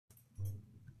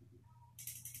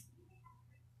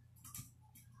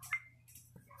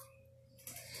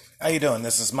How you doing?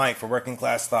 This is Mike for Working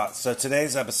Class Thoughts. So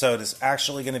today's episode is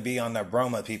actually going to be on the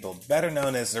Roma people, better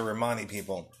known as the Romani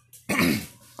people. And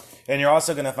you're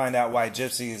also going to find out why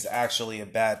gypsy is actually a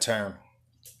bad term.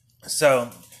 So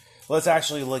let's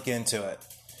actually look into it.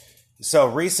 So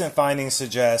recent findings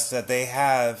suggest that they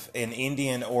have an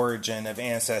Indian origin of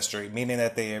ancestry, meaning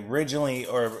that they originally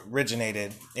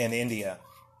originated in India.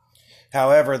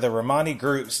 However, the Romani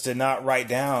groups did not write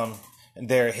down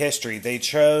their history. They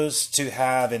chose to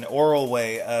have an oral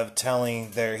way of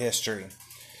telling their history,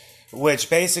 which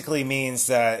basically means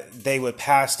that they would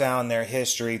pass down their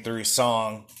history through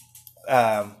song,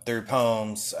 through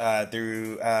poems,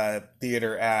 through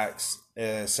theater acts,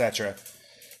 etc.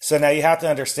 So now you have to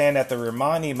understand that the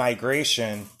Romani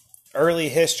migration early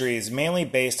history is mainly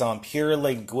based on pure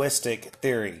linguistic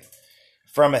theory.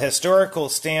 From a historical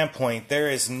standpoint, there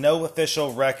is no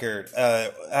official record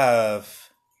of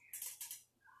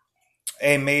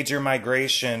a major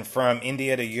migration from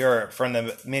India to Europe from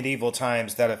the medieval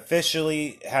times that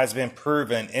officially has been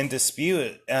proven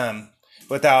indisputable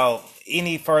without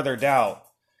any further doubt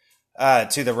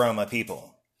to the Roma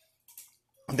people.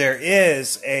 There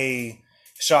is a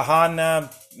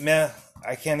Shahnameh,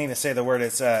 I can't even say the word,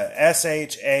 it's Shahnaameh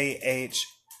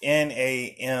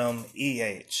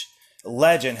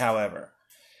legend, however.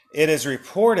 It is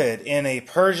reported in a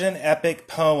Persian epic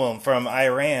poem from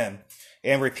Iran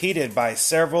and repeated by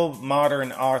several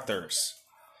modern authors.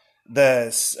 The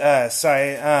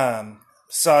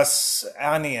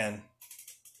Sasanian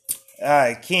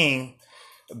king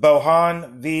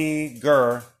Bohan V.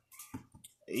 Gur,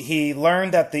 he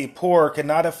learned that the poor could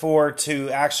not afford to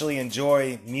actually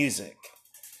enjoy music.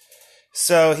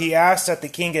 So he asked that the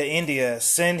king of India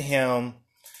send him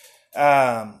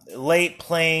late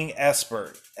playing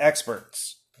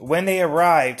experts. When they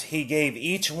arrived, he gave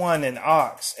each one an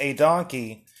ox, a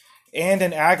donkey, and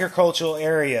an agricultural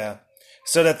area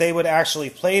so that they would actually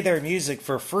play their music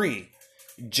for free,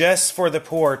 just for the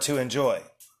poor to enjoy.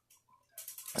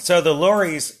 So the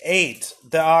Loris ate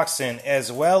the oxen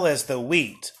as well as the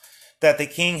wheat that the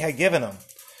king had given them.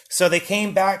 So they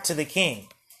came back to the king,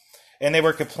 and they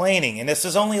were complaining, and this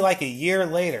is only like a year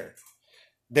later.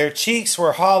 Their cheeks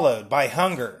were hollowed by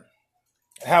hunger.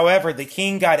 However, the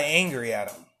king got angry at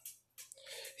them.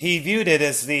 He viewed it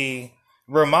as the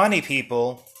Romani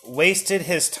people wasted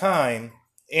his time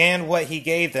and what he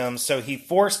gave them, so he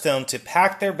forced them to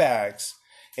pack their bags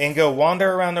and go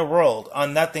wander around the world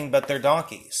on nothing but their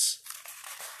donkeys.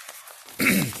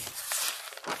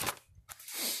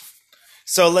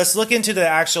 So let's look into the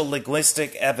actual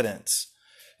linguistic evidence.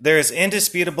 There is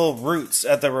indisputable roots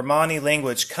of the Romani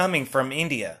language coming from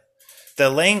India.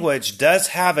 The language does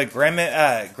have a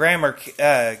grammar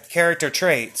character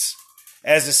traits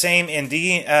as the same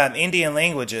Indian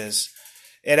languages.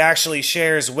 It actually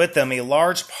shares with them a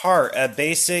large part of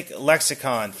basic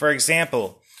lexicon. For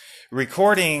example,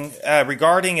 regarding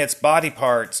its body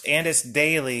parts and its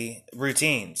daily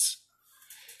routines.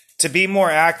 To be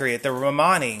more accurate, the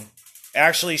Romani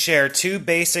actually share two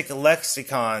basic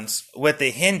lexicons with the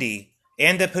Hindi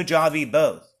and the Punjabi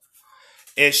both.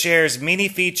 It shares many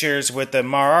features with the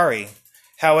Marathi.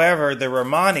 However, the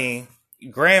Romani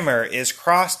grammar is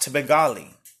crossed to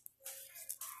Bengali.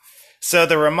 So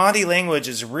the Romani language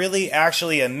is really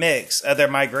actually a mix of their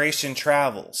migration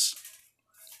travels.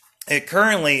 It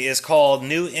currently is called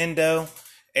New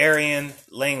Indo-Aryan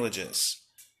languages.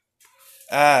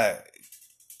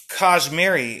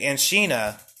 Kashmiri and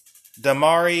Shina,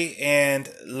 Damari and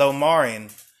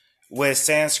Lomarin with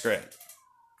Sanskrit.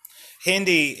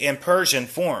 Hindi and Persian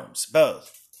forms,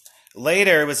 both.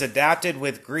 Later it was adapted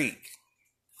with Greek.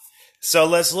 So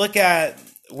let's look at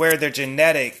where their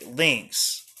genetic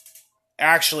links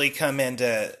actually come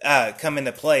into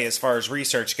play as far as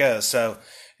research goes. So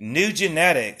new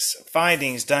genetics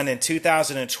findings done in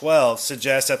 2012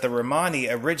 suggest that the Romani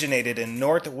originated in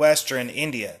northwestern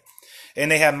India,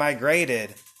 and they have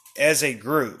migrated as a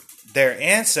group. Their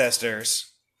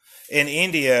ancestors in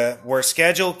India were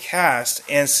scheduled caste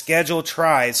and scheduled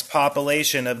tribes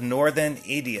population of northern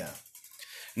India.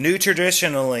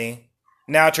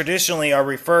 Traditionally are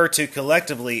referred to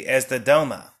collectively as the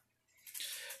Doma.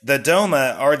 The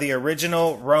Doma are the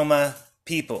original Roma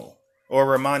people, or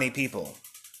Romani people,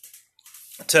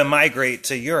 to migrate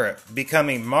to Europe,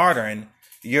 becoming modern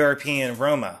European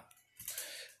Roma.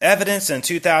 Evidence in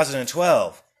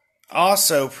 2012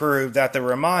 also proved that the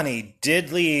Romani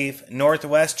did leave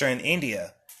northwestern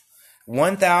India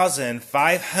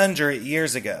 1,500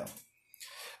 years ago.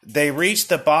 They reached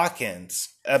the Balkans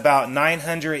about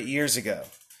 900 years ago.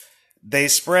 They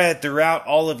spread throughout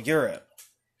all of Europe.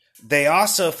 They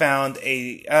also found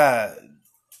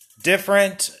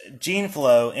different gene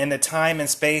flow in the time and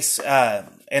space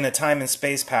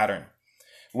pattern.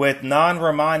 With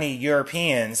non-Romani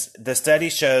Europeans, the study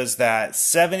shows that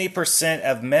 70%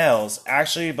 of males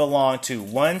actually belong to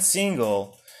one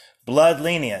single blood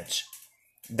lineage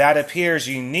that appears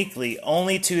uniquely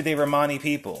only to the Romani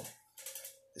people.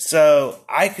 So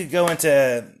I could go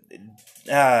into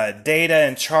data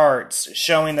and charts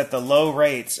showing that the low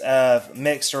rates of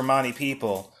mixed Romani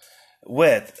people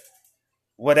with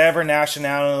whatever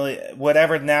nationality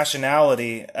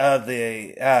of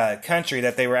the country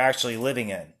that they were actually living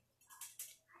in.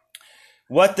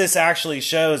 What this actually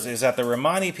shows is that the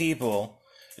Romani people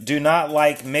do not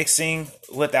like mixing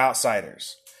with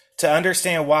outsiders. To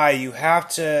understand why, you have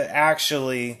to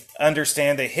actually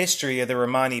understand the history of the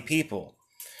Romani people.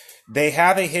 They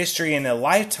have a history in a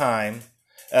lifetime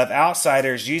of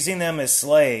outsiders using them as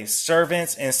slaves,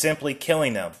 servants, and simply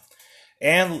killing them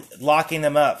and locking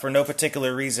them up for no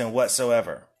particular reason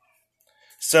whatsoever.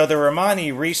 So the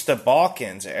Romani reached the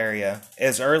Balkans area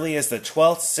as early as the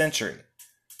 12th century.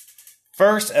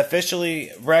 First,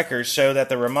 officially records show that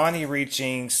the Romani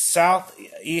reaching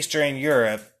southeastern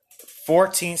Europe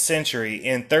 14th century.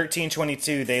 In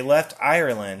 1322, they left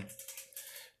Ireland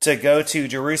to go to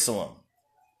Jerusalem.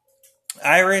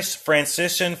 Irish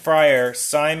Franciscan friar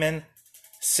Simon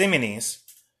Simenes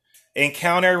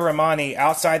encountered Romani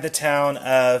outside the town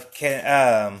of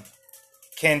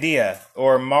Candia,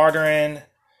 or modern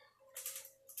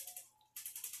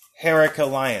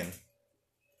Heraclion,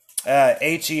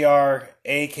 Heraklion.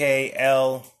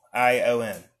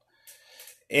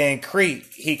 In Crete,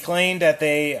 he claimed that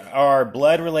they are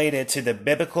blood related to the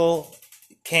biblical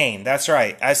Cain. That's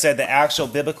right, I said the actual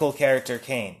biblical character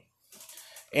Cain.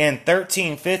 In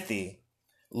 1350,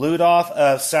 Ludolf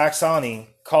of Saxony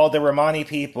called the Romani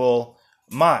people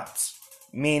Mats,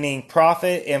 meaning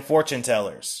prophet and fortune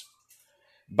tellers.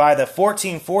 By the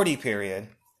 1440 period,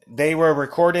 they were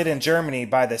recorded in Germany.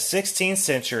 By the 16th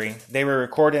century, they were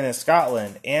recorded in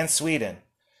Scotland and Sweden.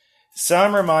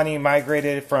 Some Romani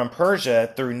migrated from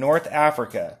Persia through North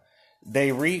Africa.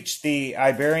 They reached the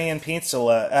Iberian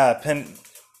Peninsula,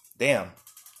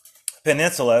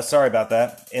 sorry about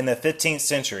that, in the 15th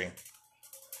century.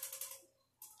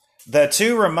 The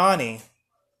two Romani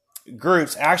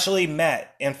groups actually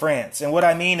met in France. And what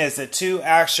I mean is the two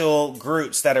actual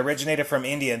groups that originated from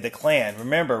India, the clan.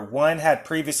 Remember, one had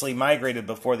previously migrated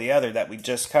before the other that we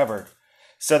just covered.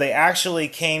 So they actually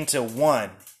came to one.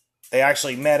 They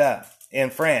actually met up in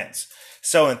France.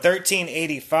 So in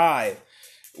 1385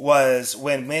 was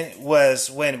when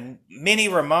many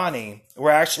Romani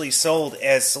were actually sold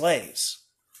as slaves.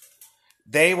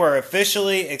 They were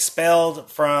officially expelled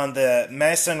from the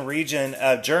Meissen region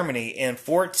of Germany in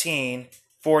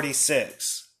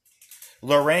 1446,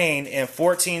 Lorraine in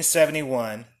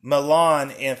 1471,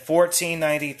 Milan in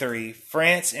 1493,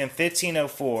 France in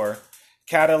 1504,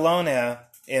 Catalonia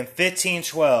in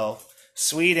 1512,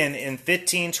 Sweden in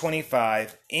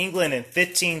 1525, England in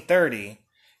 1530,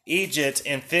 Egypt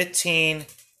in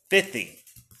 1550.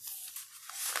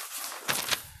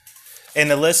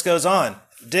 And the list goes on.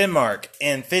 Denmark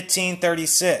in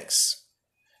 1536.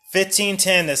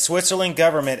 1510, the Switzerland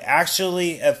government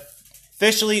actually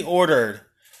officially ordered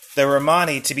the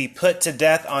Romani to be put to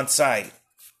death on sight.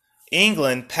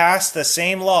 England passed the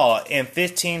same law in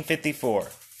 1554,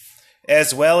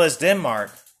 as well as Denmark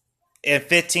in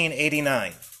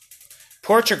 1589.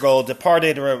 Portugal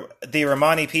departed the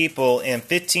Romani people in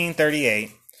 1538.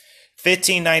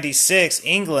 1596,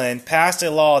 England passed a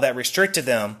law that restricted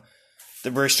the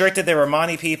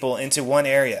Romani people into one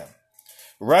area.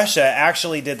 Russia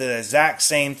actually did the exact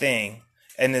same thing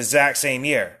in the exact same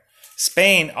year.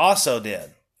 Spain also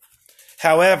did.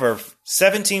 However,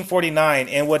 1749,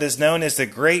 in what is known as the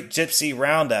Great Gypsy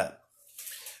Roundup,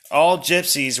 all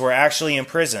gypsies were actually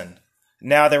imprisoned.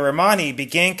 Now, the Romani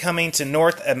began coming to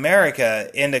North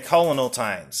America in the colonial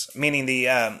times, meaning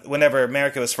whenever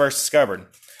America was first discovered.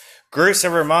 Groups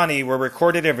of Romani were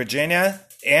recorded in Virginia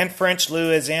and French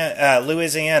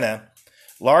Louisiana.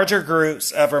 Larger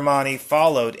groups of Romani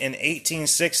followed in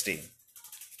 1860.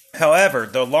 However,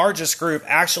 the largest group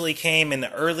actually came in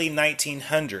the early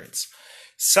 1900s.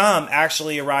 Some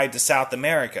actually arrived to South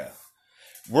America.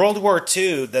 World War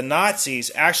II, the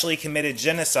Nazis actually committed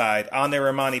genocide on the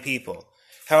Romani people.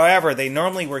 However, they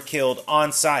normally were killed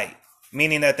on site,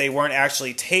 meaning that they weren't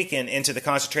actually taken into the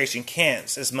concentration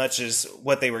camps as much as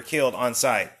what they were killed on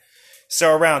site.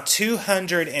 So around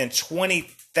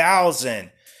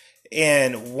 220,000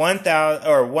 in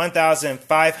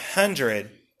 1,500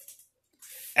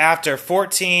 after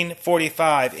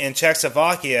 1445 in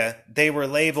Czechoslovakia, they were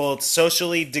labeled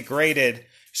socially degraded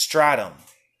stratum.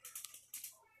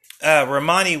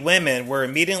 Romani women were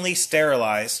immediately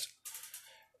sterilized,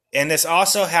 and this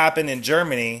also happened in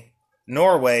Germany,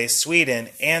 Norway, Sweden,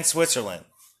 and Switzerland.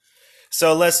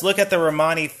 So let's look at the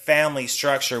Romani family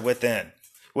structure within,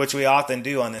 which we often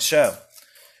do on the show.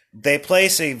 They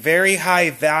place a very high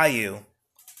value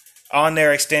on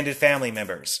their extended family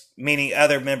members, meaning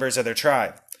other members of their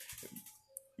tribe.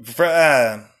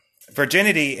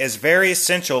 Virginity is very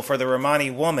essential for the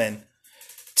Romani woman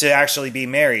to actually be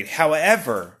married.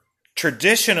 However,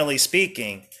 traditionally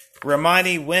speaking,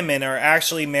 Romani women are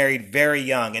actually married very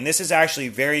young, and this is actually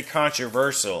very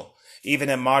controversial, even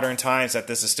in modern times, that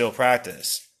this is still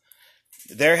practiced.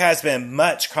 There has been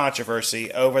much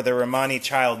controversy over the Romani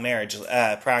child marriage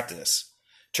practice.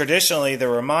 Traditionally, the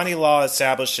Romani law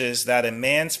establishes that a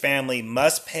man's family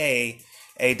must pay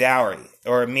a dowry,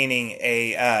 or meaning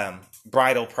a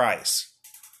bridal price,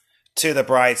 to the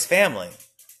bride's family.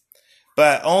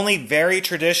 But only very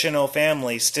traditional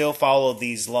families still follow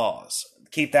these laws.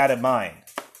 Keep that in mind.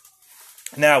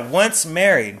 Now, once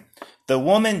married, the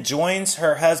woman joins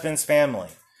her husband's family,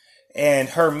 and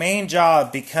her main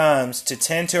job becomes to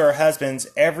tend to her husband's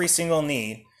every single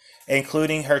need,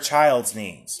 including her child's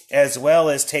needs, as well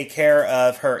as take care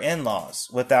of her in-laws,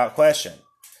 without question.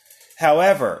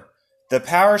 However, the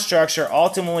power structure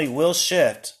ultimately will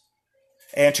shift,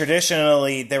 and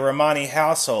traditionally, the Romani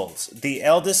households, the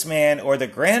eldest man or the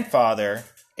grandfather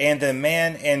and the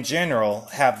man in general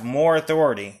have more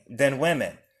authority than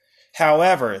women.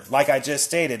 However, like I just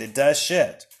stated, it does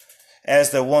shift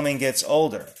as the woman gets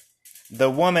older. The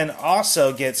woman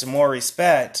also gets more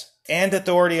respect and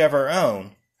authority of her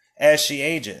own as she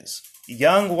ages.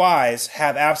 Young wives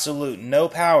have absolute no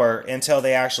power until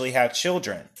they actually have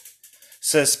children.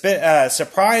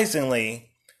 Surprisingly,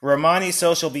 Romani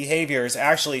social behavior is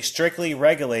actually strictly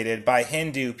regulated by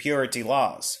Hindu purity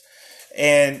laws.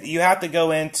 And you have to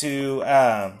go into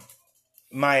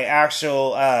my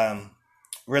actual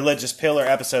religious pillar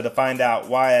episode to find out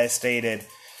why I stated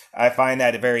I find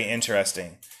that very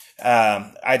interesting.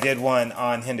 I did one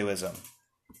on Hinduism.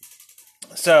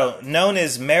 So, known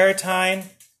as Maritime,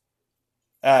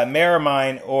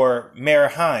 Marimine, or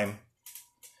Marahime,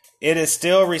 it is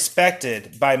still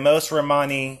respected by most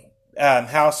Romani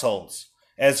households,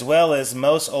 as well as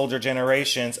most older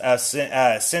generations of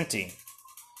Sinti.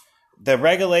 The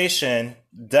regulation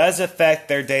does affect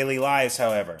their daily lives,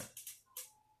 however.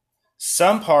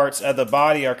 Some parts of the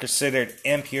body are considered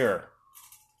impure.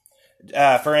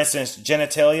 For instance,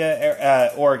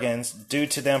 genitalia organs, due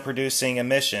to them producing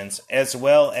emissions, as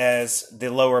well as the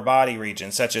lower body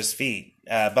regions, such as feet,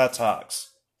 buttocks.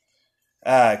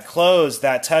 Clothes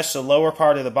that touch the lower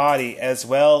part of the body, as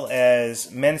well as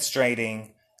menstruating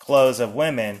clothes of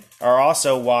women, are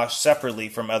also washed separately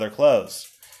from other clothes.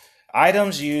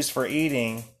 Items used for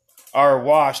eating are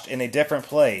washed in a different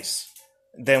place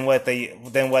than what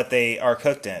they are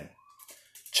cooked in.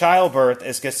 Childbirth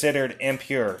is considered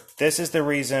impure. This is the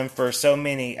reason for so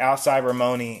many outside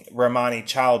Romani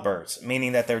childbirths,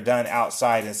 meaning that they're done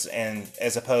outside and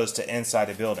as opposed to inside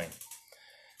a building.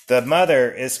 The mother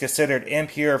is considered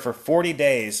impure for 40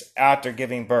 days after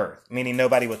giving birth, meaning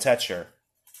nobody will touch her.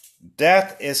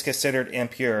 Death is considered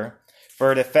impure,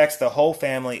 for it affects the whole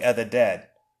family of the dead,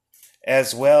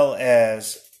 as well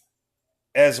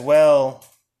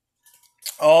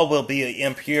all will be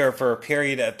impure for a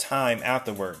period of time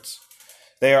afterwards.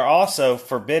 They are also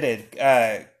forbidden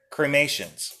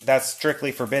cremations. That's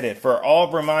strictly forbidden. For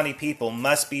all Romani people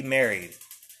must be married,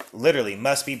 literally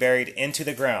must be buried into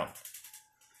the ground.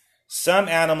 Some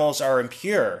animals are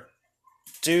impure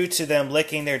due to them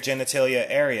licking their genitalia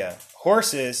area.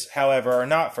 Horses, however, are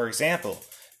not, for example,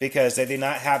 because they do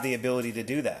not have the ability to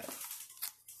do that.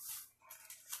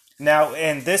 Now,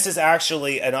 and this is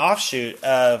actually an offshoot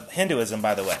of Hinduism,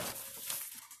 by the way.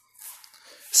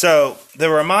 So, the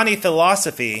Romani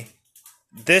philosophy,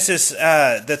 this is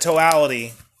the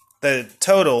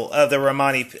total of the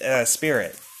Romani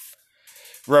spirit.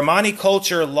 Romani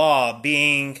culture law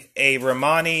being a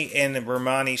Romani and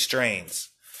Romani strains.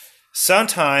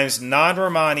 Sometimes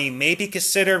non-Romani may be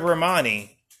considered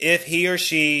Romani if he or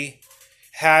she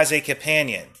has a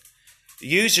companion.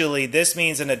 Usually this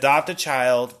means an adopted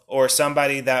child or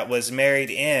somebody that was married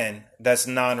in that's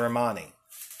non-Romani.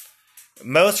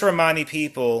 Most Romani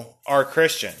people are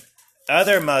Christian.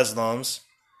 Other Muslims,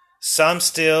 some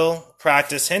still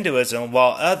practice Hinduism,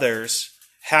 while others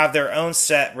have their own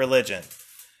set religion.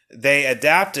 They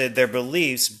adapted their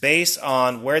beliefs based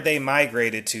on where they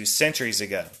migrated to centuries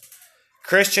ago.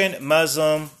 Christian,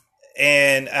 Muslim,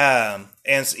 and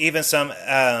even some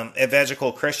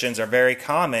evangelical Christians are very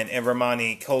common in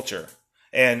Romani culture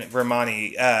and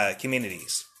Romani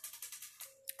communities.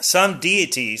 Some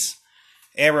deities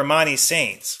and Romani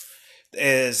saints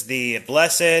is the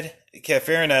Blessed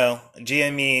Keferno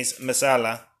Giamis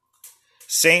Masala,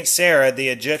 Saint Sarah, the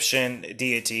Egyptian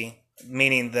deity,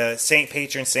 meaning the saint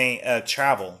patron saint of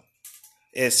travel,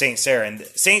 is Saint Sarah. And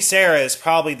Saint Sarah is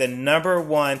probably the number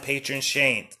one patron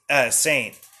saint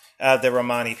of the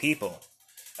Romani people,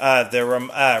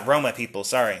 Roma people.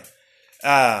 Sorry,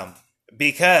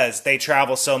 because they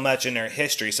travel so much in their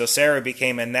history. So Sarah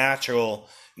became a natural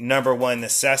number one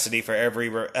necessity for every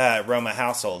Roma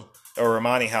household or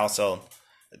Romani household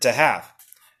to have.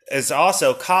 Is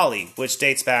also Kali, which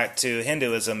dates back to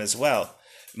Hinduism as well.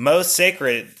 Most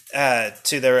sacred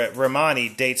to the Romani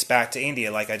dates back to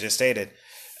India, like I just stated.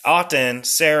 Often,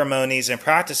 ceremonies and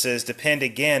practices depend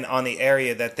again on the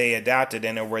area that they adapted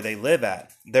in or where they live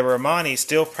at. The Romani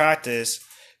still practice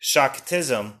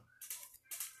Shaktism.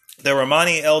 The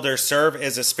Romani elders serve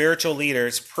as the spiritual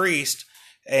leaders, priests,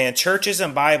 and churches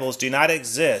and Bibles do not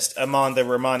exist among the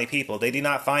Romani people. They do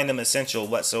not find them essential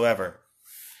whatsoever.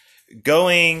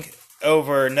 Going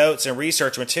over notes and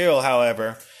research material,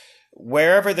 however,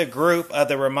 wherever the group of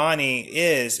the Romani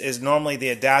is normally the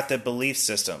adaptive belief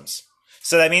systems.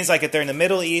 So that means, like, if they're in the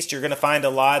Middle East, you're going to find a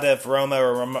lot of Roma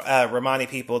or Romani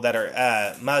people that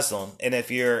are Muslim. And if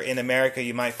you're in America,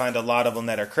 you might find a lot of them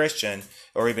that are Christian.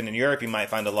 Or even in Europe, you might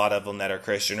find a lot of them that are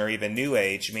Christian, or even New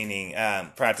Age, meaning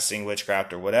practicing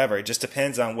witchcraft or whatever. It just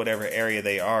depends on whatever area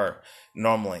they are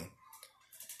normally.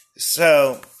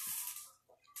 So,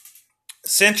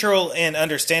 central in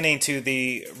understanding to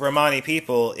the Romani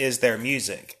people is their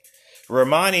music.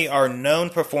 Romani are known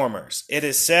performers. It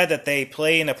is said that they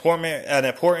play an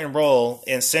important role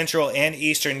in Central and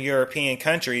Eastern European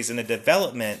countries in the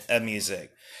development of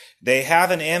music. They have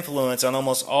an influence on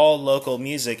almost all local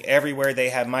music everywhere they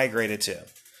have migrated to.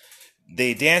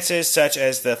 The dances such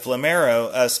as the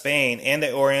flamenco of Spain and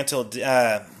the oriental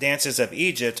dances of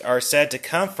Egypt are said to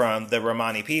come from the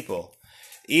Romani people.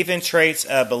 Even traits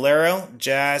of bolero,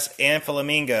 jazz, and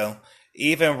flamenco,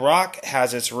 even rock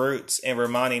has its roots in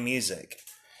Romani music.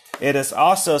 It is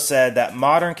also said that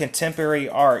modern contemporary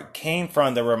art came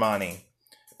from the Romani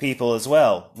people as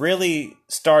well, really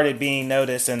started being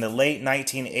noticed in the late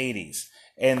 1980s,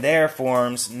 and their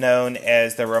forms known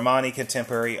as the Romani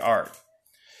contemporary art.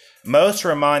 Most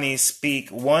Romani speak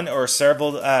one or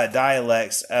several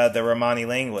dialects of the Romani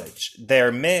language.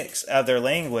 They're mix of their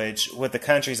language with the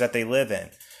countries that they live in.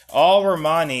 All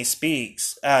Romani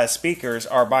speakers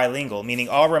are bilingual, meaning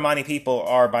all Romani people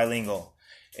are bilingual,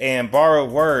 and borrow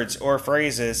words or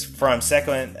phrases from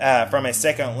a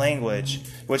second language,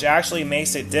 which actually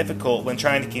makes it difficult when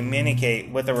trying to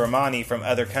communicate with a Romani from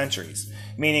other countries.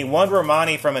 Meaning, one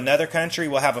Romani from another country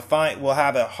will have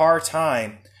a hard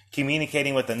time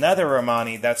communicating with another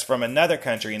Romani that's from another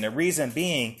country, and the reason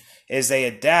being is they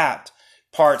adapt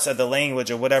parts of the language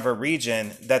of whatever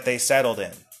region that they settled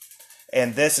in.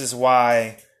 And this is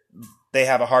why they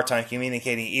have a hard time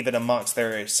communicating even amongst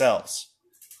themselves.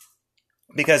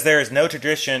 Because there is no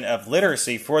tradition of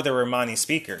literacy for the Romani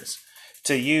speakers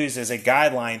to use as a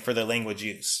guideline for their language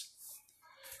use.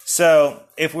 So,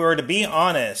 if we were to be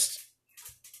honest,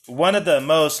 one of the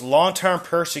most long-term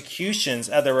persecutions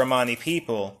of the Romani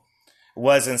people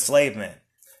was enslavement.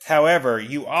 However,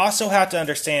 you also have to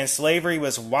understand slavery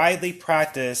was widely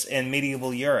practiced in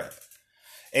medieval Europe,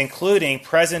 including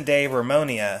present-day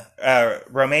Romania.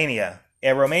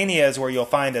 And Romania is where you'll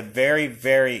find a very,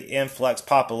 very influx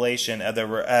population of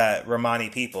the Romani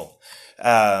people.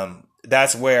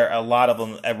 That's where a lot of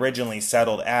them originally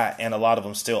settled at, and a lot of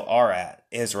them still are at,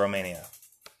 is Romania.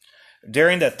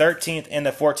 During the 13th and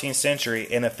the 14th century,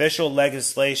 an official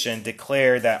legislation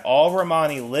declared that all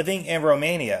Romani living in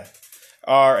Romania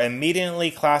are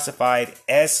immediately classified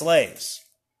as slaves.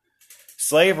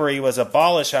 Slavery was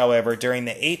abolished, however, during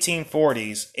the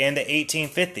 1840s and the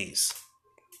 1850s.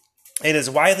 It is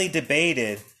widely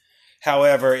debated,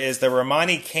 however, if the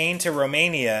Romani came to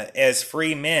Romania as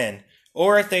free men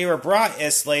or if they were brought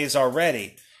as slaves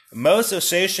already. Most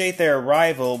associate their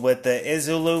arrival with the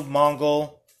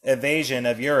Isulu-Mongol invasion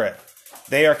of Europe.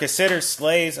 They are considered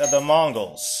slaves of the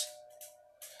Mongols.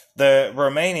 The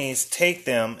Romanis take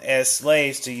them as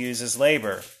slaves to use as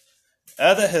labor.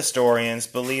 Other historians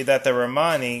believe that the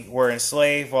Romani were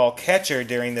enslaved while captured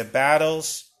during the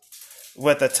battles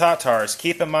with the Tatars.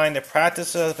 Keep in mind the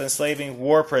practice of enslaving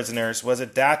war prisoners was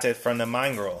adapted from the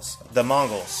Mongols.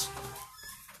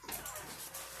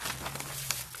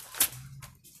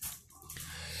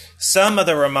 Some of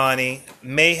the Romani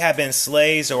may have been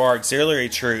slaves or auxiliary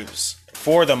troops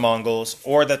for the Mongols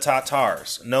or the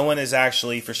Tatars. No one is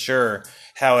actually for sure,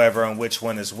 however, on which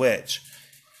one is which.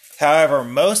 However,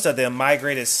 most of them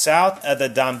migrated south of the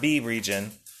Danube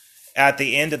region at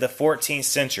the end of the 14th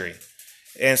century,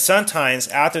 and sometimes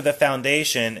after the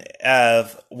foundation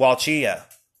of Wallachia.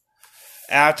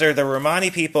 After the Romani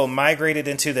people migrated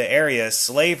into the area,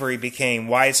 slavery became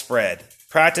widespread,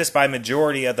 practiced by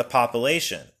majority of the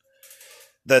population.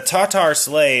 The Tatar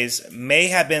slaves may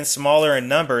have been smaller in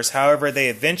numbers, however, they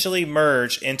eventually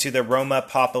merged into the Roma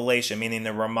population, meaning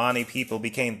the Romani people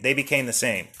became the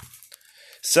same.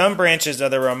 Some branches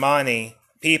of the Romani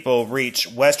people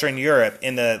reached Western Europe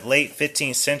in the late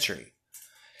 15th century.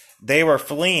 They were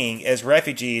fleeing as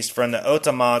refugees from the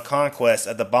Ottoman conquest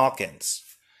of the Balkans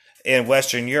in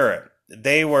Western Europe.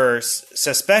 They were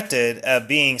suspected of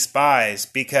being spies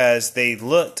because they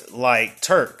looked like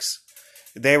Turks.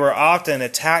 They were often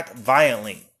attacked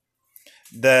violently.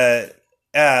 The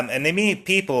Romani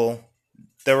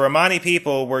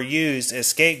people were used as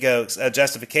scapegoats of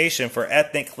justification for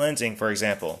ethnic cleansing, for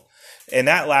example. And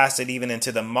that lasted even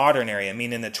into the modern era,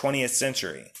 meaning the 20th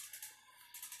century.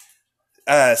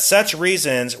 Such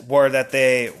reasons were that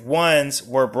they ones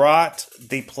were brought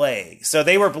the plague. So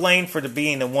they were blamed for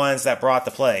being the ones that brought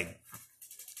the plague.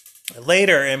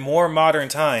 Later, in more modern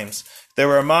times, the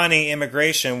Romani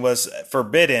immigration was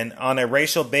forbidden on a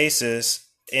racial basis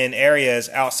in areas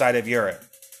outside of Europe.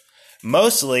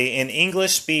 Mostly in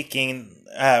English-speaking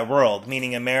world,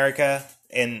 meaning America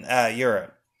and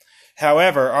Europe.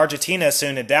 However, Argentina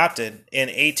soon adapted in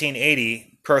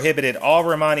 1880, prohibited all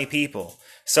Romani people.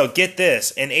 So get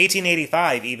this, in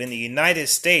 1885, even the United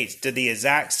States did the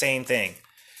exact same thing.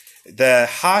 The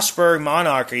Habsburg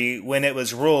monarchy, when it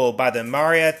was ruled by the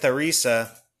Maria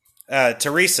Theresa,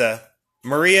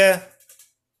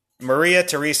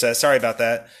 sorry about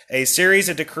that, a series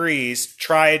of decrees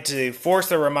tried to force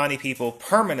the Romani people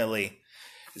permanently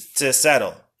to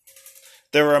settle.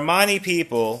 The Romani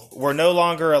people were no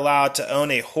longer allowed to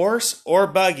own a horse or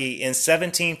buggy in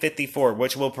 1754,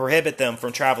 which will prohibit them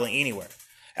from traveling anywhere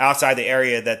outside the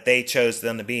area that they chose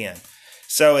them to be in.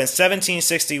 So in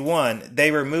 1761,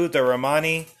 they removed the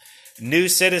Romani New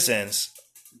Citizens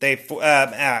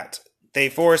Act. They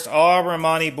forced all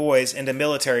Romani boys into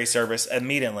military service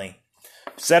immediately.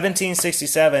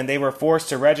 1767, they were forced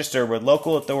to register with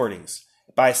local authorities.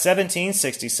 By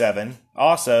 1767,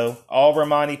 also, all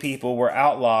Romani people were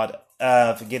outlawed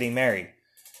of getting married.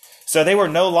 So they were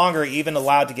no longer even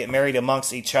allowed to get married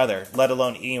amongst each other, let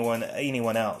alone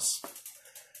anyone else.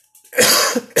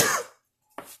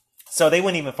 So they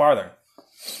went even farther.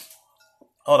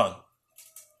 Hold on.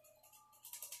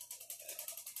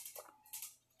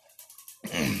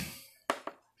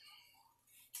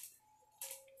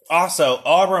 Also,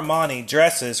 all Romani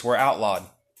dresses were outlawed,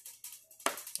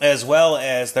 as well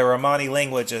as the Romani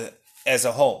language as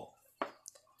a whole.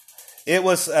 It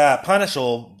was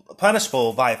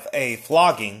punishable by a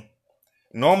flogging,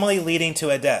 normally leading to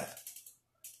a death.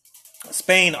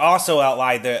 Spain also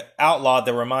outlawed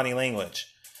the Romani language.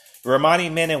 Romani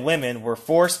men and women were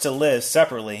forced to live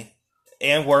separately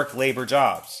and work labor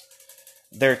jobs.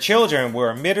 Their children were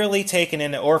immediately taken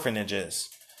into orphanages.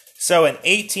 So in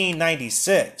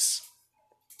 1896,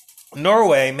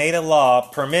 Norway made a law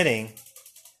permitting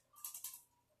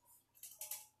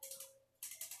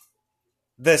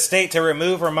the state to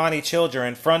remove Romani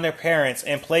children from their parents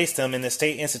and place them in the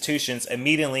state institutions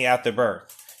immediately after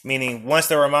birth. Meaning, once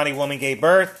the Romani woman gave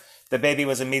birth, the baby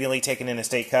was immediately taken into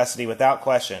state custody without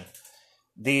question.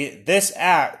 This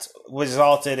act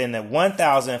resulted in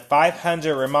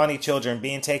 1,500 Romani children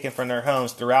being taken from their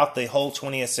homes throughout the whole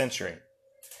 20th century.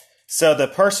 So the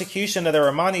persecution of the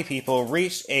Romani people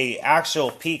reached an actual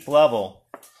peak level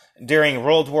during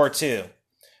World War II.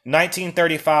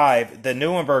 1935, the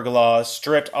Nuremberg Laws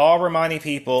stripped all Romani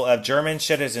people of German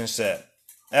citizenship.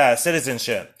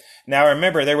 Now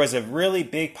remember, there was a really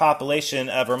big population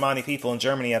of Romani people in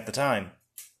Germany at the time.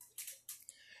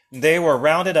 They were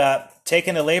rounded up,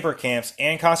 taken to labor camps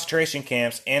and concentration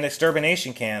camps and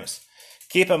extermination camps.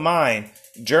 Keep in mind,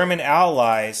 German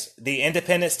allies, the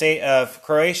independent state of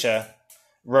Croatia,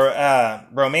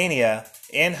 Romania,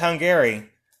 and Hungary,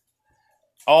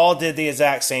 all did the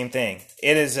exact same thing.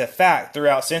 It is a fact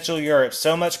throughout Central Europe,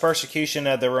 so much persecution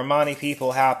of the Romani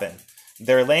people happened.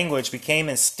 Their language became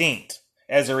extinct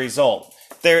as a result.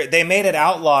 They made it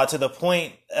outlawed to the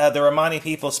point of the Romani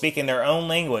people speaking their own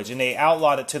language, and they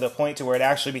outlawed it to the point to where it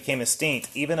actually became extinct,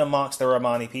 even amongst the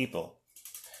Romani people.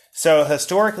 So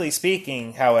historically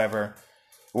speaking, however,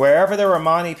 wherever the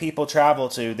Romani people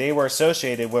traveled to, they were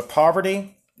associated with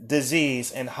poverty,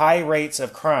 disease, and high rates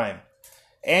of crime,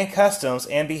 and customs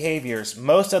and behaviors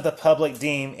most of the public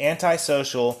deem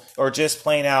antisocial or just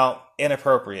plain out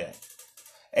inappropriate.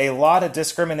 A lot of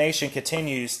discrimination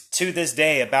continues to this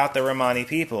day about the Romani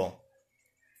people.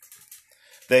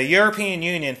 The European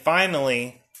Union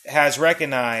finally has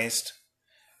recognized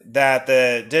that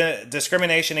the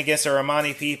discrimination against the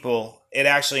Romani people, it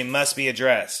actually must be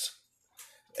addressed.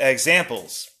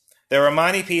 Examples. The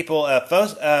Romani people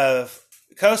of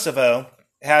Kosovo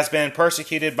has been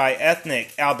persecuted by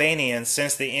ethnic Albanians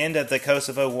since the end of the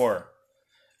Kosovo War.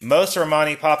 Most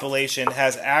Romani population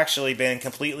has actually been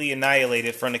completely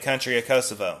annihilated from the country of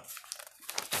Kosovo.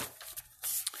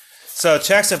 So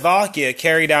Czechoslovakia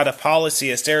carried out a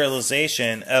policy of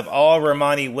sterilization of all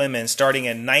Romani women starting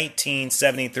in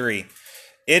 1973.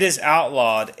 It is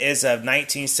outlawed as of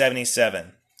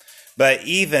 1977. But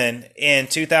even in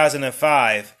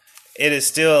 2005, it is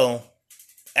still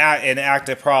an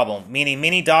active problem, meaning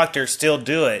many doctors still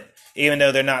do it, even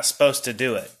though they're not supposed to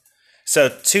do it. So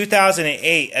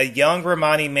 2008, a young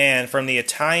Romani man from the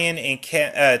Italian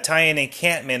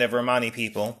encampment of Romani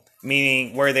people,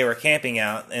 meaning where they were camping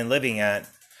out and living at,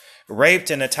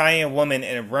 raped an Italian woman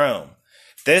in Rome.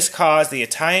 This caused the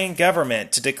Italian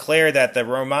government to declare that the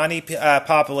Romani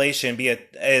population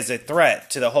is a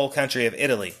threat to the whole country of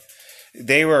Italy.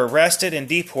 They were arrested and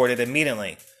deported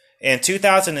immediately. In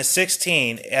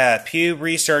 2016, Pew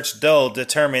Research Dole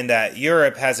determined that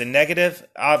Europe has a negative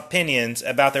opinions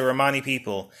about the Romani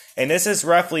people, and this is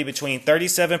roughly between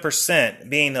 37%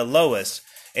 being the lowest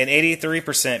and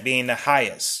 83% being the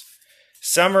highest.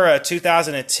 Summer of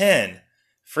 2010,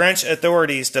 French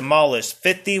authorities demolished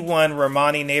 51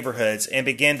 Romani neighborhoods and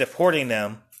began deporting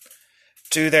them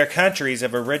to their countries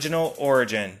of original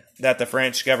origin that the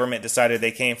French government decided they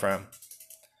came from.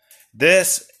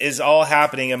 This is all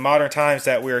happening in modern times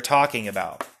that we are talking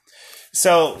about.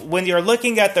 So when you're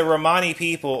looking at the Romani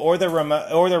people or the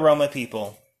Roma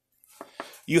people,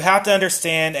 you have to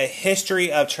understand a history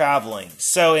of traveling.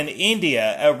 So in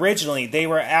India, originally, they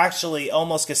were actually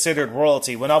almost considered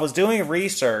royalty. When I was doing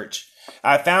research,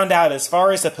 I found out as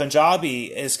far as the Punjabi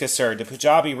is concerned, the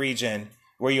Punjabi region,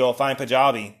 where you'll find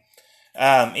Punjabi,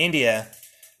 India,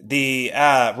 the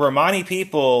Romani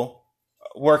people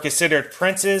were considered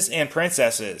princes and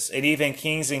princesses, and even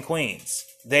kings and queens.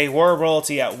 They were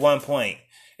royalty at one point.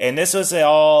 And this was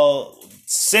all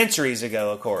centuries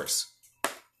ago, of course.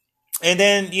 And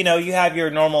then, you have your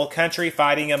normal country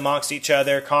fighting amongst each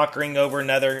other, conquering over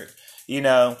another,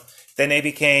 Then they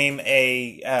became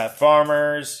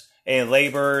farmers and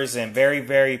laborers in very,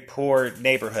 very poor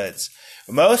neighborhoods.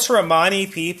 Most Romani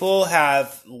people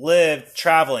have lived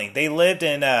traveling. They lived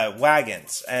in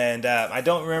wagons. And I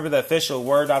don't remember the official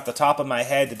word off the top of my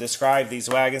head to describe these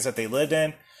wagons that they lived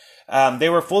in. They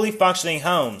were fully functioning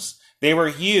homes. They were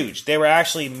huge. They were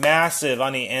actually massive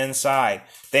on the inside.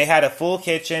 They had a full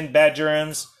kitchen,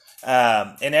 bedrooms,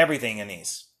 and everything in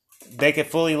these. They could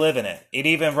fully live in it. They'd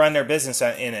even run their business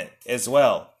in it as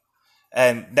well.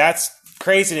 And that's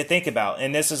crazy to think about.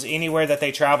 And this is anywhere that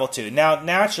they traveled to. Now,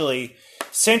 naturally,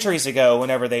 centuries ago,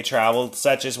 whenever they traveled,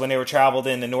 such as when they were traveled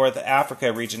in the North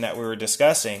Africa region that we were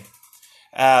discussing,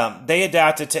 they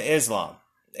adapted to Islam.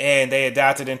 And they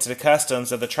adapted into the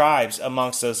customs of the tribes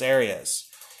amongst those areas.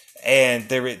 And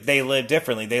they lived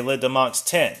differently. They lived amongst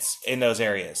tents in those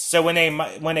areas. So when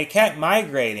they kept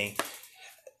migrating,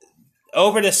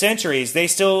 over the centuries, they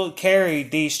still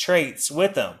carried these traits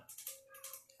with them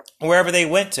wherever they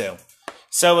went to.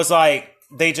 So it was like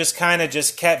they just kind of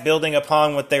kept building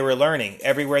upon what they were learning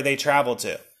everywhere they traveled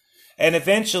to. And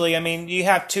eventually, you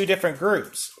have two different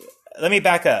groups. Let me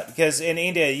back up, because in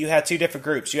India, you had two different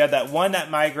groups. You had that one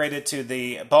that migrated to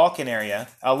the Balkan area.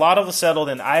 A lot of them settled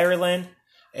in Ireland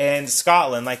and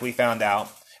Scotland, like we found out.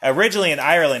 Originally in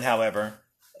Ireland, however,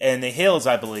 in the hills,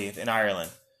 I believe, in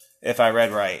Ireland, if I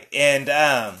read right. And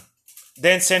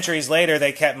then centuries later,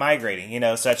 they kept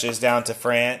migrating, such as down to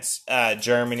France,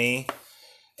 Germany.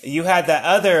 You had the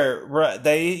other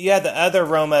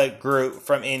Roma group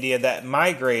from India that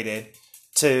migrated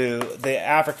to the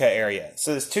Africa area.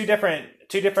 So there's two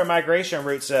different migration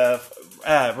routes of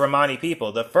Romani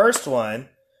people. The first one,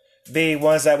 the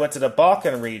ones that went to the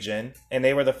Balkan region, and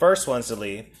they were the first ones to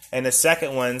leave. And the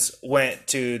second ones went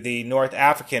to the North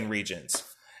African regions.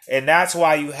 And that's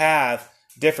why you have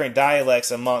different dialects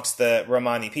amongst the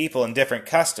Romani people and different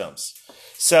customs.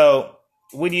 So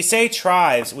when you say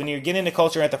tribes, when you get into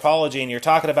culture anthropology and you're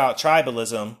talking about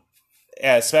tribalism,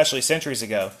 especially centuries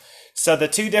ago, so the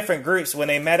two different groups, when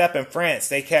they met up in France,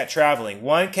 they kept traveling.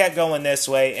 One kept going this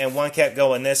way and one kept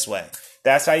going this way.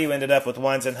 That's how you ended up with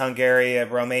ones in Hungary,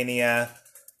 Romania,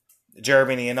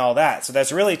 Germany, and all that. So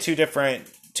that's really two different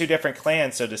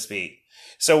clans, so to speak.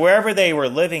 So wherever they were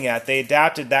living at, they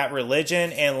adapted that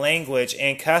religion and language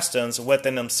and customs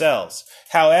within themselves.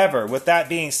 However, with that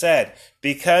being said,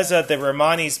 because of the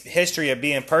Romani's history of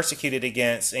being persecuted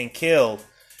against and killed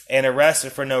and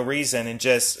arrested for no reason, and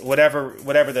just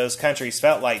whatever those countries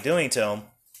felt like doing to them.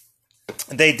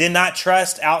 They did not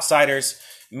trust outsiders,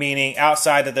 meaning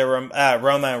outside of the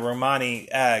Roma and Romani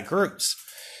groups.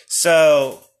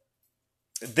 So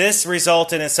this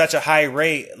resulted in such a high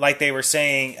rate, like they were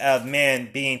saying, of men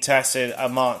being tested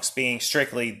amongst being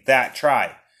strictly that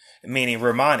tribe, meaning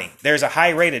Romani. There's a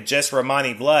high rate of just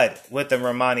Romani blood with the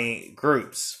Romani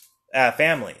groups,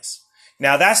 families.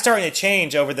 Now, that's starting to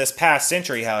change over this past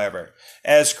century, however.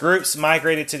 As groups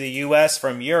migrated to the U.S.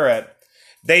 from Europe,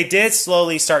 they did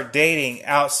slowly start dating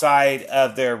outside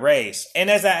of their race. And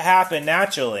as that happened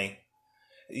naturally,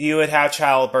 you would have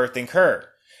childbirth occur.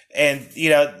 And,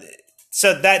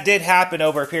 so that did happen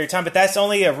over a period of time, but that's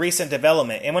only a recent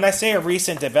development. And when I say a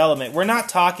recent development, we're not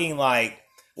talking like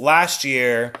last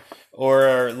year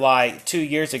or like 2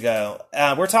 years ago.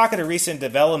 We're talking a recent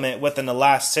development within the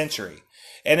last century.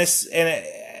 And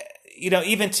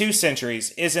even 2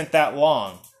 centuries isn't that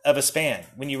long of a span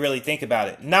when you really think about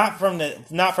it. Not from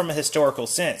a historical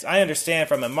sense. I understand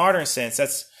from a modern sense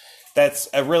that's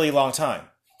a really long time.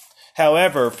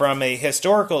 However, from a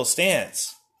historical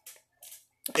stance,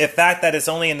 the fact that it's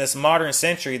only in this modern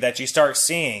century that you start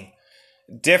seeing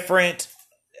different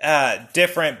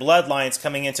bloodlines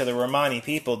coming into the Romani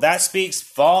people, that speaks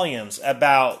volumes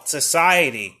about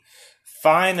society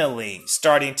finally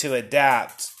starting to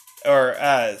adapt or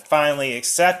finally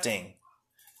accepting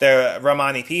the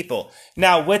Romani people.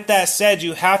 Now, with that said,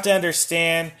 you have to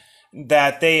understand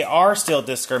that they are still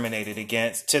discriminated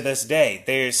against to this day.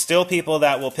 There's still people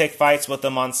that will pick fights with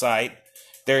them on sight.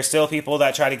 There's still people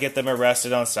that try to get them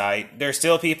arrested on sight. There's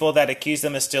still people that accuse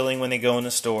them of stealing when they go into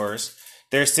stores.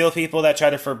 There's still people that try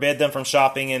to forbid them from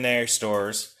shopping in their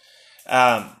stores.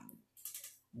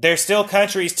 There's still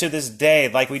countries to this day,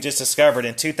 like we just discovered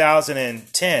in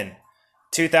 2010,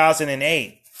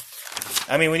 2008.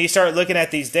 I mean, when you start looking at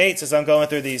these dates as I'm going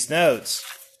through these notes,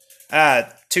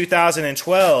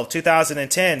 2012,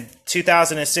 2010,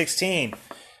 2016,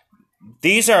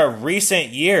 these are recent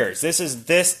years.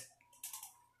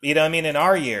 In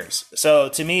our years. So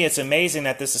to me, it's amazing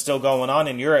that this is still going on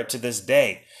in Europe to this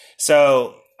day.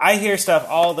 So I hear stuff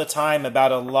all the time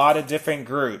about a lot of different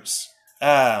groups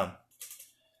and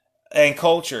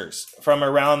cultures from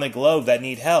around the globe that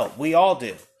need help. We all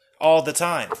do, all the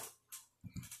time.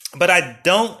 But I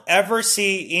don't ever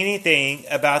see anything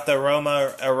about the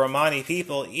Roma or Romani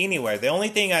people anywhere. The only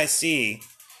thing I see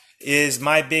is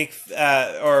my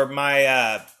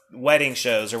wedding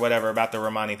shows or whatever about the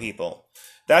Romani people.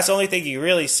 That's the only thing you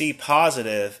really see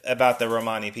positive about the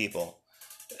Romani people.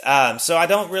 So I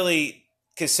don't really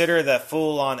consider that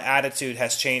full-on attitude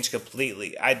has changed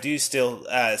completely. I do still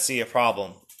see a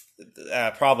problem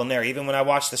there. Even when I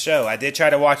watch the show, I did try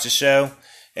to watch the show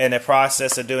in the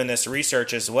process of doing this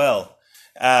research as well.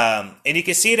 And you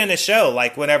can see it in the show,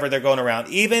 like whenever they're going around.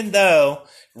 Even though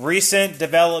recent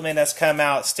development has come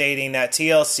out stating that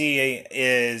TLC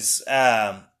is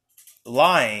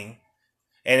lying,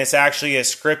 and it's actually a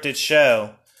scripted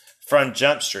show from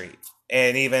Jump Street,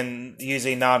 and even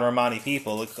using non-Romani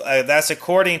people. That's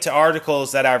according to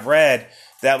articles that I've read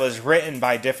that was written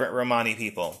by different Romani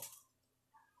people.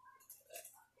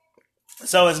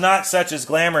 So it's not such as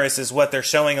glamorous as what they're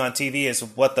showing on TV is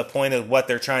what the point of what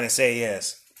they're trying to say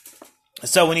is.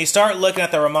 So when you start looking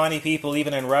at the Romani people,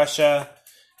 even in Russia,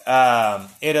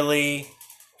 Italy,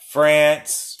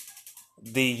 France,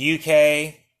 the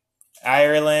UK,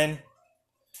 Ireland,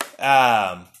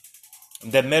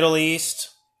 the Middle East,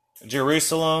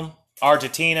 Jerusalem,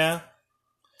 Argentina.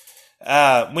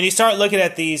 When you start looking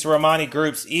at these Romani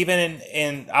groups, even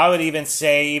I would even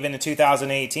say even in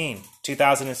 2018,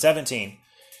 2017,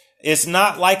 it's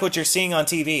not like what you're seeing on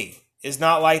TV. It's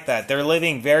not like that. They're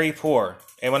living very poor.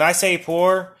 And when I say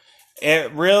poor,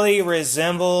 it really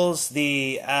resembles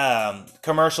the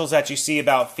commercials that you see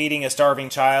about feeding a starving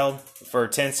child for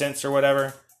 10 cents or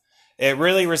whatever. It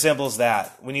really resembles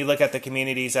that when you look at the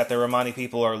communities that the Romani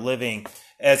people are living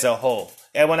as a whole.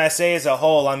 And when I say as a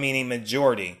whole, I'm meaning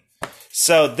majority.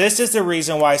 So this is the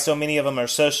reason why so many of them are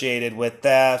associated with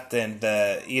theft and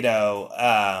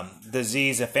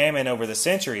disease and famine over the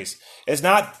centuries. It's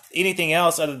not anything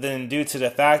else other than due to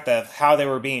the fact of how they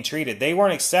were being treated. They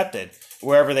weren't accepted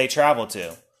wherever they traveled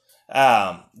to.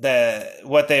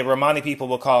 What the Romani people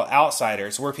will call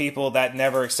outsiders were people that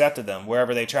never accepted them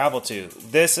wherever they traveled to.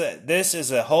 This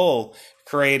as a whole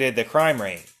created the crime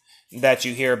rate that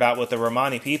you hear about with the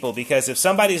Romani people, because if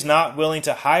somebody's not willing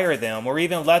to hire them or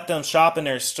even let them shop in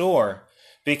their store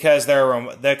because they're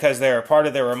a part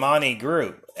of the Romani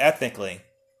group ethnically,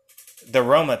 the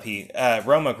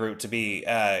Roma group to be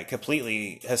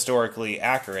completely historically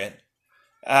accurate,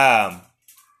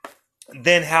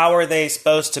 then how are they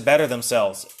supposed to better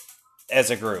themselves as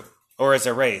a group or as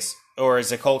a race or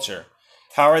as a culture?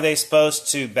 How are they supposed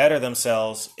to better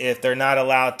themselves if they're not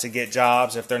allowed to get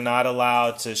jobs, if they're not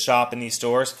allowed to shop in these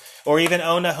stores, or even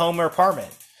own a home or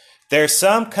apartment? There's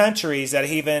some countries that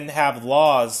even have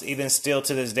laws, even still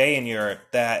to this day in Europe,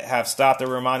 that have stopped the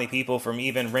Romani people from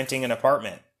even renting an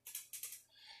apartment.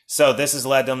 So this has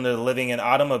led them to living in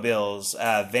automobiles,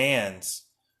 vans,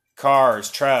 cars,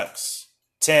 trucks,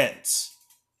 tents.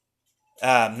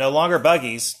 No longer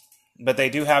buggies, but they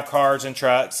do have cars and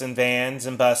trucks and vans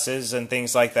and buses and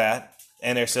things like that.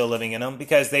 And they're still living in them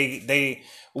because they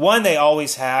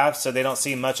always have, so they don't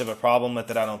see much of a problem with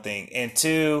it, I don't think. And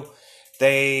two,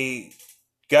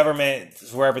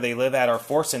 governments wherever they live at are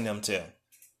forcing them to.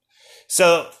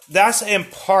 So that's in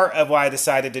part of why I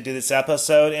decided to do this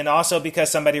episode, and also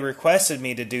because somebody requested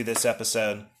me to do this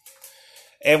episode.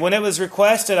 And when it was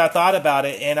requested, I thought about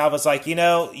it, and I was like, you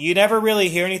never really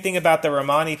hear anything about the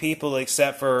Romani people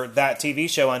except for that TV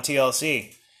show on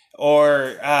TLC,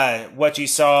 or what you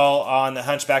saw on the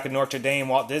Hunchback of Notre Dame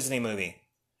Walt Disney movie,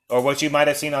 or what you might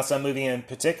have seen on some movie in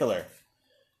particular.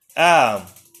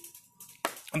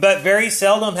 But very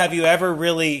seldom have you ever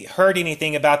really heard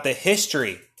anything about the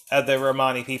history of the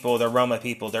Romani people, the Roma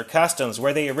people, their customs,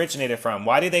 where they originated from.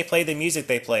 Why do they play the music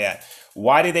they play at?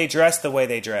 Why do they dress the way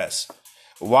they dress?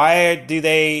 Why do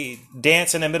they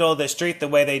dance in the middle of the street the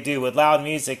way they do with loud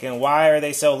music? And why are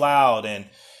they so loud? And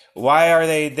why are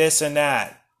they this and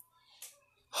that?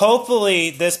 Hopefully,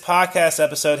 this podcast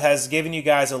episode has given you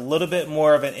guys a little bit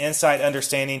more of an insight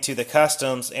understanding to the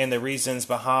customs and the reasons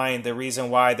behind the reason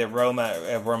why the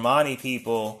Romani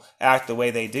people act the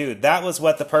way they do. That was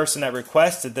what the person that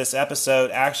requested this episode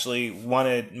actually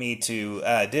wanted me to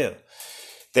do.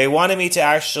 They wanted me to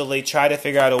actually try to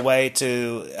figure out a way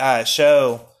to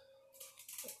show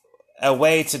a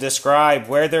way to describe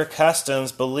where their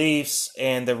customs, beliefs,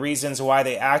 and the reasons why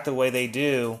they act the way they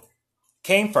do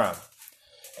came from.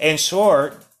 In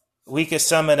short, we could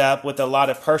sum it up with a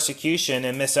lot of persecution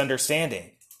and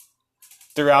misunderstanding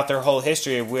throughout their whole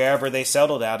history of wherever they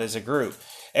settled out as a group.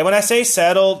 And when I say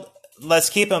settled,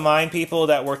 let's keep in mind, people,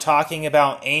 that we're talking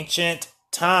about ancient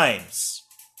times.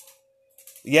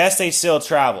 Yes, they still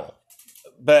travel.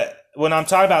 But when I'm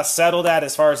talking about settled at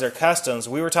as far as their customs,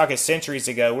 we were talking centuries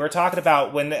ago. We were talking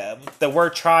about when the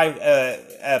word tribe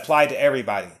applied to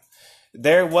everybody.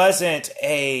 There wasn't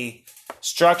a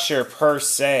structure per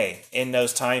se in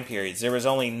those time periods. There was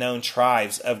only known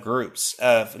tribes of groups,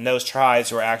 and those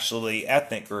tribes were actually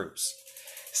ethnic groups.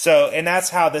 So, and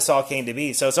that's how this all came to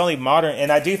be. So it's only modern,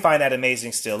 and I do find that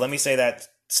amazing still. Let me say that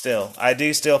still. I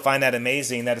do still find that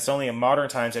amazing that it's only in modern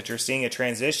times that you're seeing a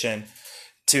transition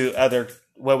to other,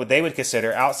 what they would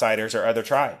consider outsiders or other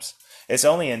tribes. It's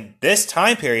only in this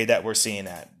time period that we're seeing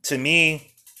that. To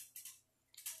me,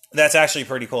 that's actually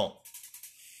pretty cool.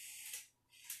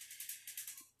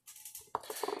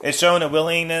 It's showing a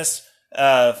willingness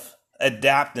of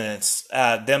adaptance,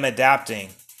 them adapting,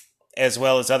 as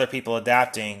well as other people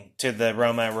adapting to the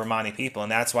Roma and Romani people.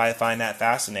 And that's why I find that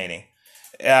fascinating.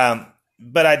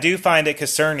 But I do find it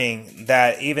concerning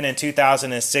that even in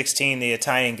 2016, the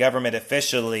Italian government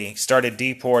officially started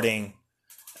deporting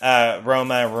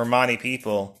Roma and Romani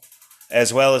people,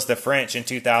 as well as the French in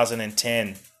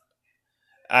 2010.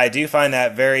 I do find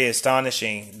that very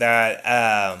astonishing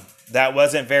that that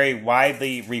wasn't very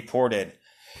widely reported.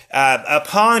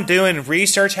 Upon doing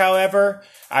research, however,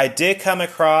 I did come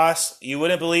across, you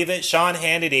wouldn't believe it, Sean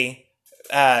Hannity,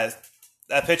 a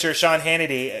picture of Sean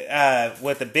Hannity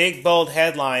with the big bold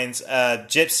headlines of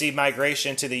gypsy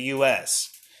migration to the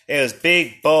U.S. It was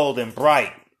big, bold, and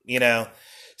bright,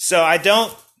 So I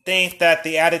don't think that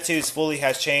the attitudes fully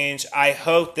has changed. I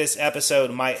hope this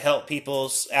episode might help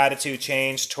people's attitude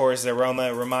change towards the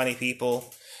Roma Romani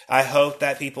people. I hope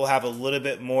that people have a little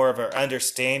bit more of an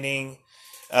understanding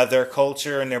of their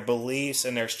culture and their beliefs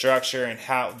and their structure and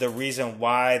how the reason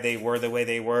why they were the way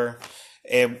they were.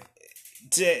 And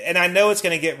I know it's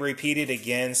going to get repeated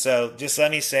again, so just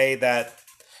let me say that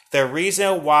the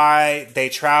reason why they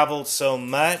traveled so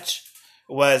much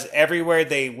was everywhere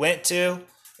they went to,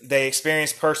 they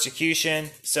experienced persecution.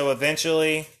 So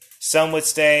eventually some would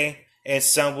stay and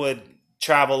some would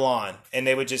travel on, and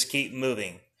they would just keep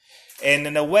moving. And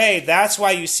in a way, that's why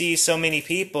you see so many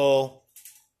people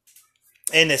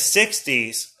in the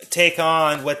 60s take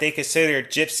on what they consider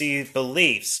gypsy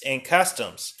beliefs and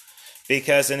customs.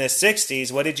 Because in the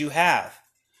 60s, what did you have?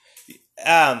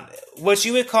 What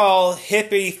you would call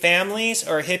hippie families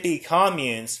or hippie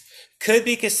communes could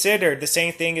be considered the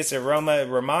same thing as the Roma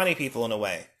Romani people in a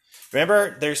way.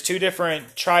 Remember, there's two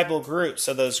different tribal groups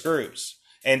of those groups.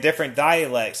 and different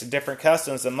dialects and different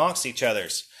customs amongst each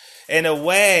others. In a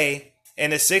way,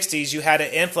 in the 60s, you had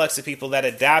an influx of people that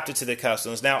adapted to the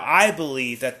customs. Now, I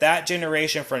believe that that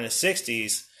generation from the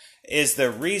 60s is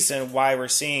the reason why we're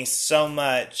seeing so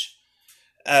much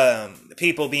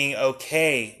people being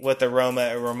okay with the Roma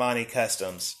and Romani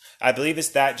customs. I believe it's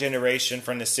that generation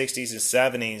from the 60s and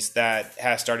 70s that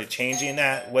has started changing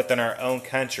that within our own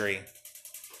country.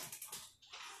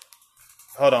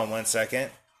 Hold on one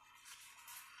second.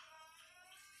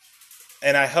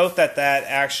 And I hope that that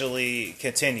actually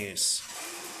continues.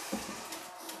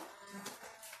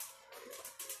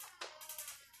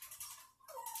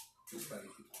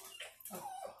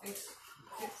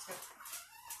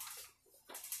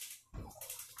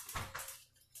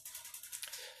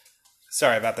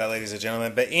 Sorry about that, ladies and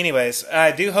gentlemen. But anyways,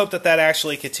 I do hope that that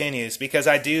actually continues, because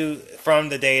I do, from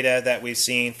the data that we've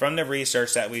seen, from the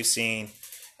research that we've seen,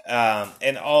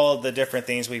 and all the different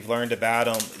things we've learned about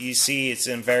them, you see it's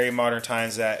in very modern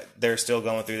times that they're still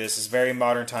going through this. It's very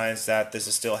modern times that this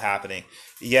is still happening.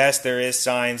 Yes, there is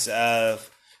signs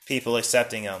of people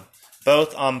accepting them,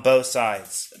 both on both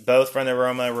sides, both from the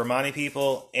Roma Romani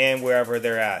people and wherever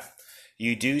they're at.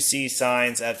 You do see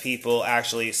signs of people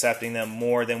actually accepting them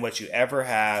more than what you ever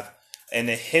have in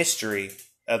the history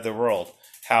of the world.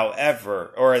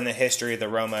 However, or in the history of the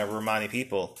Roma Romani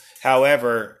people.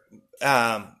 However,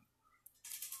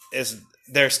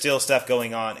 there's still stuff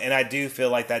going on, and I do feel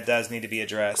like that does need to be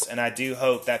addressed, and I do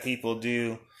hope that people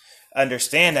do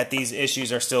understand that these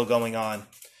issues are still going on.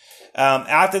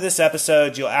 After this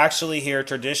episode, you'll actually hear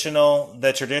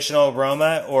the traditional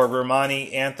Roma or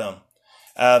Romani anthem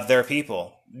of their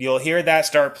people. You'll hear that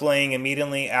start playing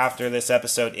immediately after this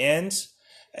episode ends,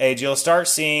 and you'll start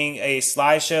seeing a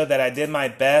slideshow that I did my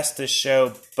best to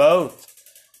show both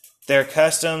their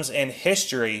customs and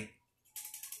history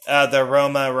of the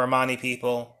Roma Romani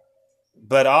people,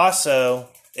 but also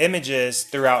images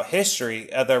throughout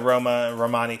history of the Roma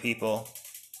Romani people.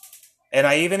 And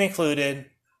I even included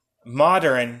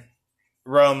modern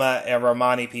Roma and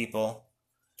Romani people.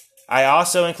 I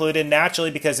also included,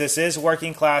 naturally, because this is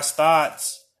working class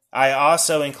thoughts, I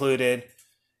also included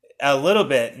a little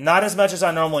bit, not as much as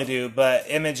I normally do, but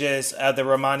images of the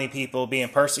Romani people being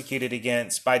persecuted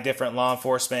against by different law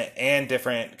enforcement and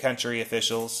different country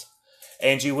officials.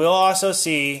 And you will also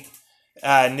see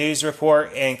news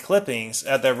report and clippings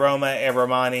of the Roma and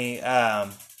Romani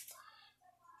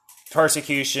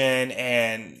persecution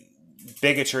and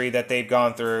bigotry that they've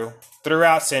gone through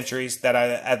throughout centuries that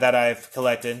I've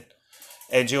collected.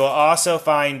 And you will also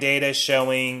find data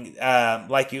showing,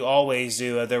 like you always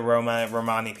do, of the Roma and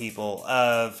Romani people,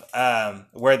 of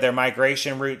where their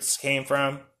migration routes came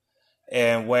from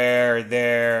and where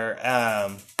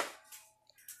their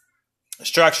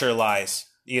structure lies.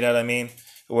 You know what I mean?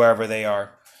 Wherever they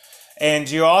are. And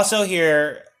you also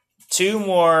hear two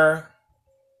more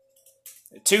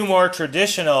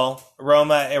traditional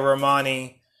Roma and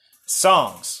Romani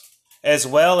songs, as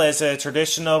well as a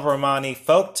traditional Romani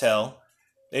folktale.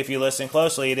 If you listen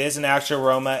closely, it is an actual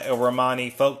Roma or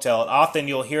Romani folktale. Often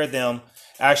you'll hear them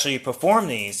actually perform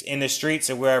these in the streets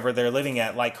of wherever they're living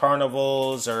at, like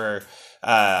carnivals or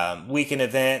weekend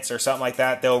events or something like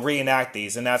that. They'll reenact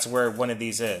these, and that's where one of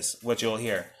these is, what you'll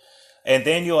hear. And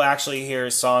then you'll actually hear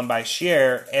a song by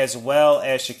Cher as well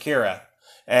as Shakira.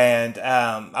 And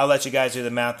I'll let you guys do the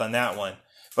math on that one.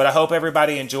 But I hope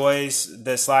everybody enjoys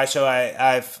the slideshow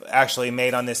I've actually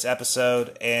made on this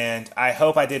episode. And I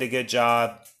hope I did a good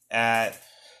job at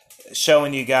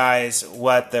showing you guys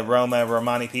what the Roma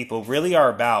Romani people really are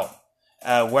about.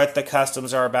 What the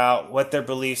customs are about, what their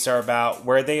beliefs are about,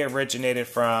 where they originated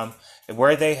from,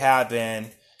 where they have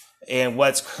been, and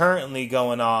what's currently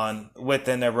going on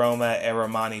within the Roma and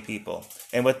Romani people.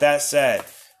 And with that said,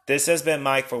 this has been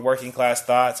Mike for Working Class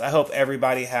Thoughts. I hope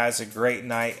everybody has a great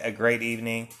night, a great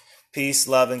evening. Peace,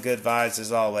 love, and good vibes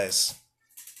as always.